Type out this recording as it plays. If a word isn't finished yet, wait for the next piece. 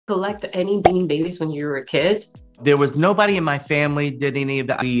collect any Beanie Babies when you were a kid? There was nobody in my family did any of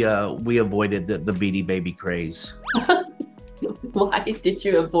that. We avoided the Beanie Baby craze. Why did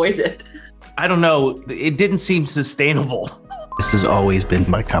you avoid it? I don't know. It didn't seem sustainable. This has always been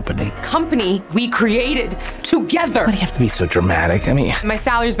my company. Company we created together. Why do you have to be so dramatic? I mean, My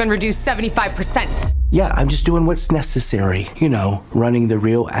salary's been reduced 75%. yeah, I'm just doing what's necessary. You know, running the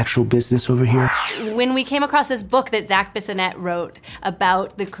real, actual business over here. When we came across this book that Zach Bissonette wrote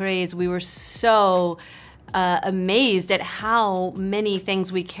about the craze, we were so amazed at how many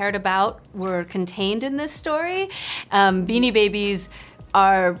things we cared about were contained in this story. Beanie Babies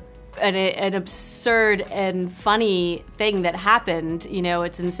are an absurd and funny thing that happened. You know,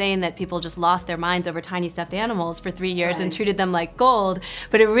 it's insane that people just lost their minds over tiny stuffed animals for 3 years and treated them like gold,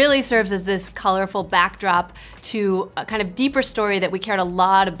 but it really serves as this colorful backdrop to a kind of deeper story that we cared a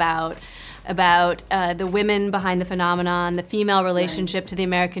lot about the women behind the phenomenon, the female relationship to the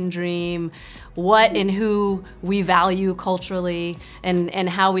American dream, what and who we value culturally, and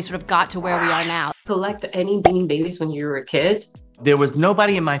how we sort of got to where we are now. Collect any Beanie Babies when you were a kid? There was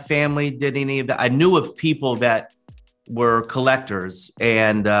nobody in my family did any of that. I knew of people that were collectors,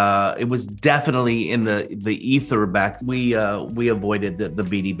 and it was definitely in the ether back. We avoided the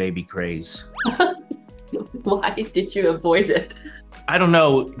Beanie Baby craze. Why did you avoid it? I don't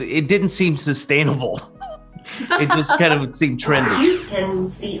know. It didn't seem sustainable. It just kind of seemed trendy. You can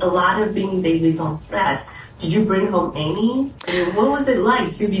see a lot of Beanie Babies on set. Did you bring home any? I mean, what was it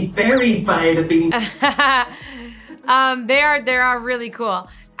like to be buried by the Beanie Babies? They are really cool.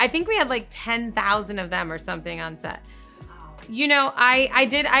 I think we had like 10,000 of them or something on set. You know,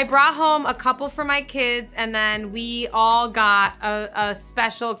 I brought home a couple for my kids, and then we all got a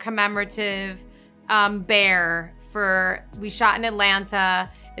special commemorative bear we shot in Atlanta.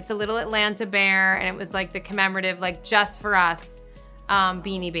 It's a little Atlanta bear, and it was like the commemorative, like just for us,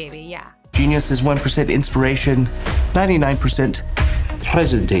 Beanie Baby, yeah. Genius is 1% inspiration, 99%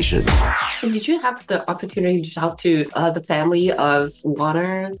 presentation. And did you have the opportunity to talk to the family of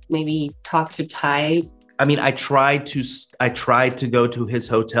Warner? Maybe talk to Ty? I mean, I tried to go to his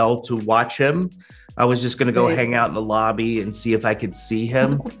hotel to watch him. I was just gonna go hang out in the lobby and see if I could see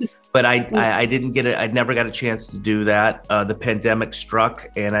him. But I didn't get it. I never got a chance to do that. The pandemic struck,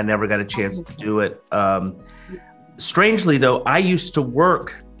 and I never got a chance to do it. Strangely, though, I used to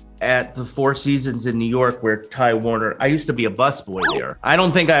work at the Four Seasons in New York, where Ty Warner, I used to be a busboy there. I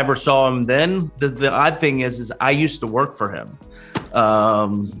don't think I ever saw him then. The odd thing is I used to work for him,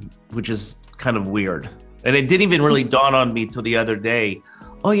 which is kind of weird. And it didn't even really dawn on me till the other day.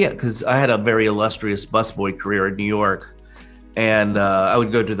 Oh yeah, because I had a very illustrious busboy career in New York. And I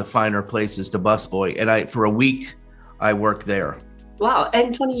would go to the finer places to busboy. And for a week, I worked there. Wow,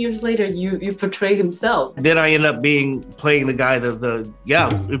 and 20 years later, you portray himself. Then I end up playing the guy yeah,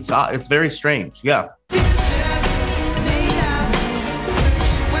 it's very strange, yeah.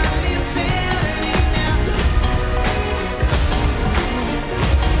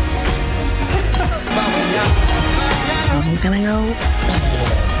 I'm gonna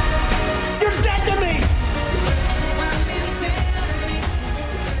go.